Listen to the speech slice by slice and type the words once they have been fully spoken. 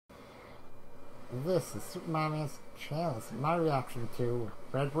This is Supermonaman's channel. This is my reaction to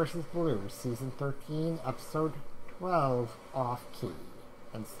Red vs. Blue, Season 13, Episode 12, Off Key.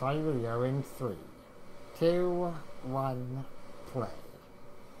 And start your video in 3, 2, 1, play.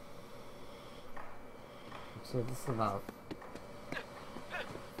 Let's see what this is about.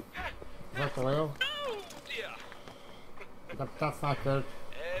 Is that Doyle? Oh dear! That's not good.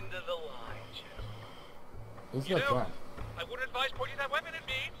 End of the line, Jim. He's You good, know, yeah. I wouldn't advise pointing that weapon at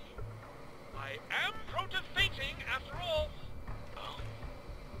me. I am prone to fainting, after all. Oh,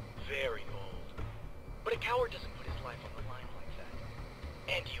 very old. But a coward doesn't put his life on the line like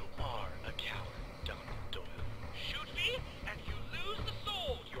that. And you are a coward, Dr. Doyle. Shoot me, and you lose the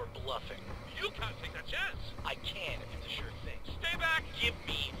sword. You're bluffing. You can't take that chance. I can if it's a sure thing. Stay back. Give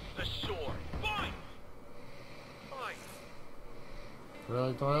me the sword. Fine. Fine.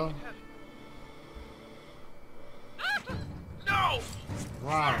 Really, Doyle? No!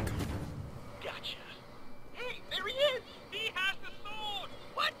 Wow. Gotcha. Hey, there he is! He has the sword!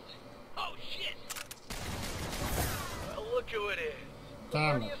 What? Oh, shit! Well, look who it is.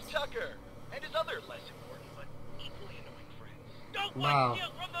 Damn it. Barney Tucker, and his other less important but equally annoying friends. Don't Wow. want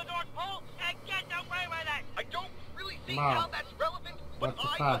steal from the North Pole and get away with it! I don't really see Wow. how that's relevant, but What the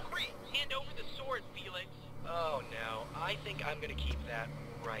I fuck? agree. Hand over the sword, Felix. Oh, no. I think I'm gonna keep that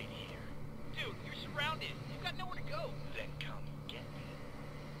right here. Dude, you're surrounded. You've got nowhere to go. Then come get me.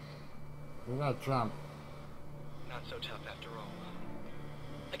 We gotta jump. Not so tough after all.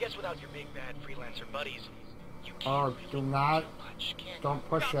 I guess without your big bad freelancer buddies, you can't Oh, really do not. do much, can you? Don't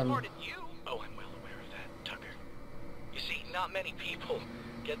push him. You. Oh, I'm well aware of that, Tucker. You see, not many people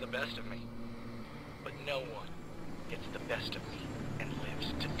get the best of me. But no one gets the best of me and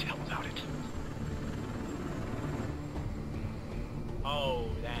lives to tell about it. Oh,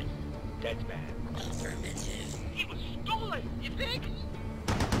 that's bad. Affirmative. He was stolen, you think?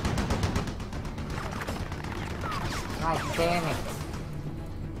 God damn it.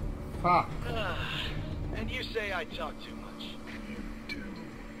 Fuck. And you say I talk too much. You do.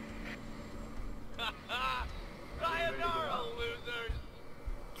 Sayonara, losers!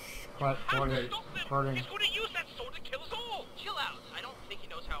 What? How What to is stop them? recording? He's going to use that sword to kill us all! Chill out. I don't think he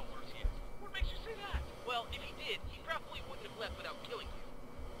knows how it works yet. What makes you say that? Well, if he did, he probably wouldn't have left without killing you.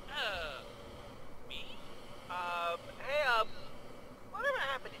 Me? Hey, whatever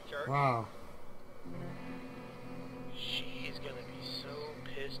happened to Jerk? Wow. She is gonna be so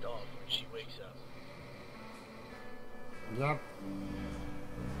pissed off when she wakes up. Yep.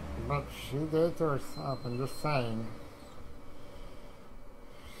 But she did to herself, I'm just saying.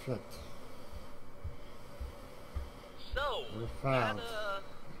 Shit. So, We failed. that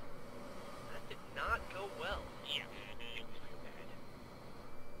did not go well. Yeah, it was real bad.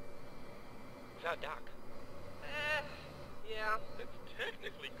 Without Doc. Yeah, it's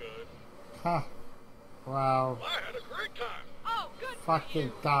technically good. Ha. Wow. I had a great time. Oh, good Fucking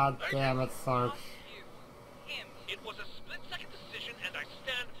for you. goddamn it, Sarge. You. Him. It was a split-second decision, and I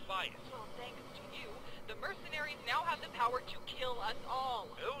stand by it. Well, thanks to you, the mercenaries now have the power to kill us all.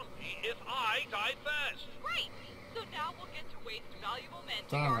 Only if I die first. Right. So now we'll get to waste valuable men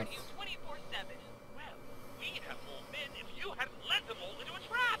to Damn guard it. you 24/7. Well, we'd have more men if you hadn't led them all into a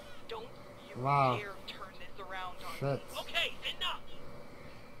trap. Don't you Wow. dare turn this around on Shit. me. Okay, enough.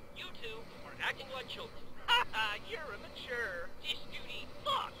 You two are acting like children. Haha, you're immature. Dish duty.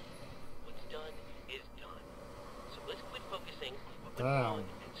 Look. What's done is done. So let's quit focusing on what went Damn. wrong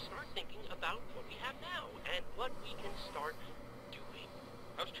and start thinking about what we have now and what we can start doing.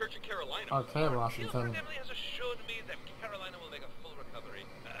 How's Church in Carolina? Okay, Washington. Gilbert Emily has assured me that Carolina will make a full recovery,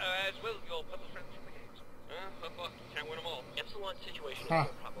 as will your puzzle friends from the games. Can't win them all. Epsilon's situation is Ha.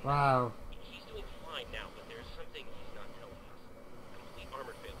 more problematic. Wow. He's doing fine now, but there's something he's not telling us. Complete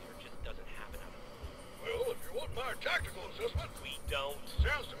armor failure just doesn't happen out of the blue. Well, if you want my tactical assessment, We don't.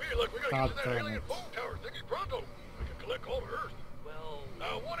 sounds to me like we gotta God get to that damn alien it. phone tower thingy pronto. We can collect all of Earth. Well,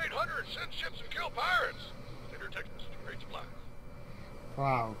 Now, 1-800 send ships and kill pirates. Send her text message to great supplies.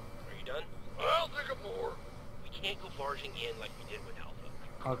 Wow. are you done? I'll think of more. We can't go barging in like we did with Alpha.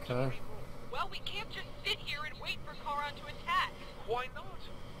 Okay. Well, we can't just sit here and wait for Charon to attack. Why not?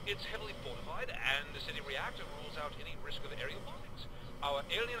 It's heavily fortified, and the city reactor rules out any risk of aerial bombings. Our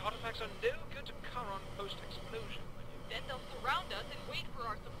alien artifacts are no good to Charon post-explosion. Then they'll surround us and wait for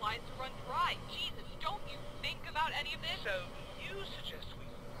our supplies to run dry. Jesus, don't you think about any of this? So, you suggest we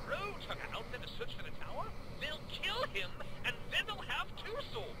throw Tucker out there to search for the tower? They'll kill him, and then they'll have two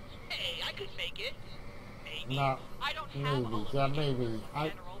swords. Hey, I could make it. Maybe. No. I don't have all Maybe. of Yeah, the maybe.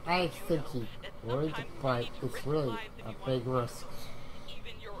 answers, General, but I you think know he that would, sometimes you but need to it's risk really lives if a you want big to risk.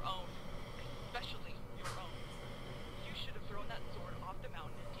 even your own, especially your own. You should have thrown that sword off the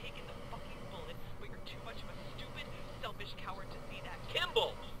mountain and taken the fucking bullet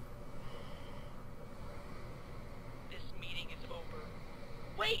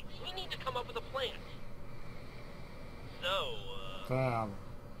Damn.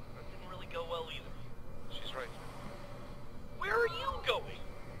 That didn't really go well either. She's right. Where are you going?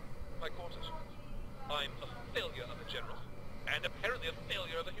 My quarters. I'm a failure of a general, and apparently a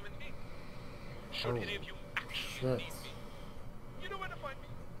failure of a human being. Should Oh, any of you actually shit. need me, you know where to find me.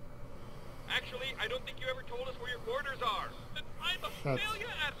 Actually, I don't think you ever told us where your quarters are. Then I'm a Shit.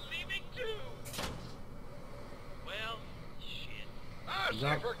 failure at leaving too. Well, shit. I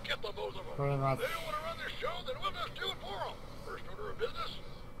say Yep. forget the both of them. Pretty much. They don't want to run this show, then we'll just do it for them. First order of business,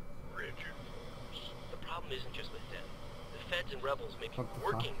 rigid rules. The problem isn't just with them. The feds and rebels may be What the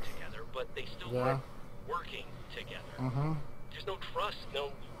working fuck? together, but they still Yeah. aren't working together. Mm-hmm. There's no trust,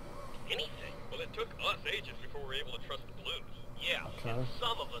 no anything. Well, it took us agents before we were able to trust the Blues. Yeah, Okay. and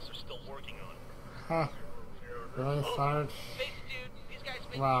some of us are still working on it. Huh. Really, Sarge? Face it, dude. These guys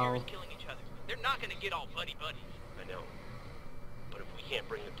spend Wow. years killing each other. They're not gonna get all buddy-buddy. I know. But if we can't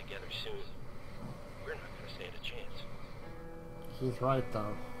bring them together soon, we're not gonna stand a chance. He's right,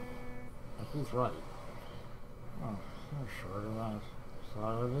 though. He's right. Oh, I'm sure of that.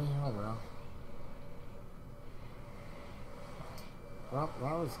 Sorry, oh well. Well,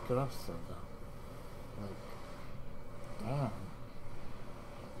 that was a good episode, though. Like, damn.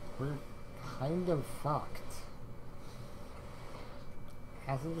 We're kind of fucked.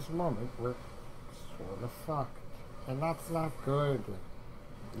 As of this moment, we're sort of fucked. And that's not good.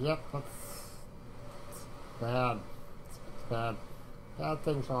 Yep, it's bad. It's bad. Bad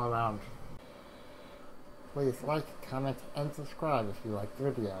things all around. Please like, comment, and subscribe if you liked the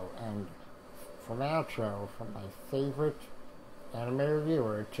video. And for my outro, from my favorite anime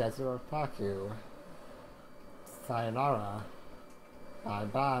reviewer, Jezu Paku, sayonara, bye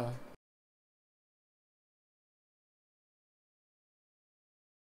bye.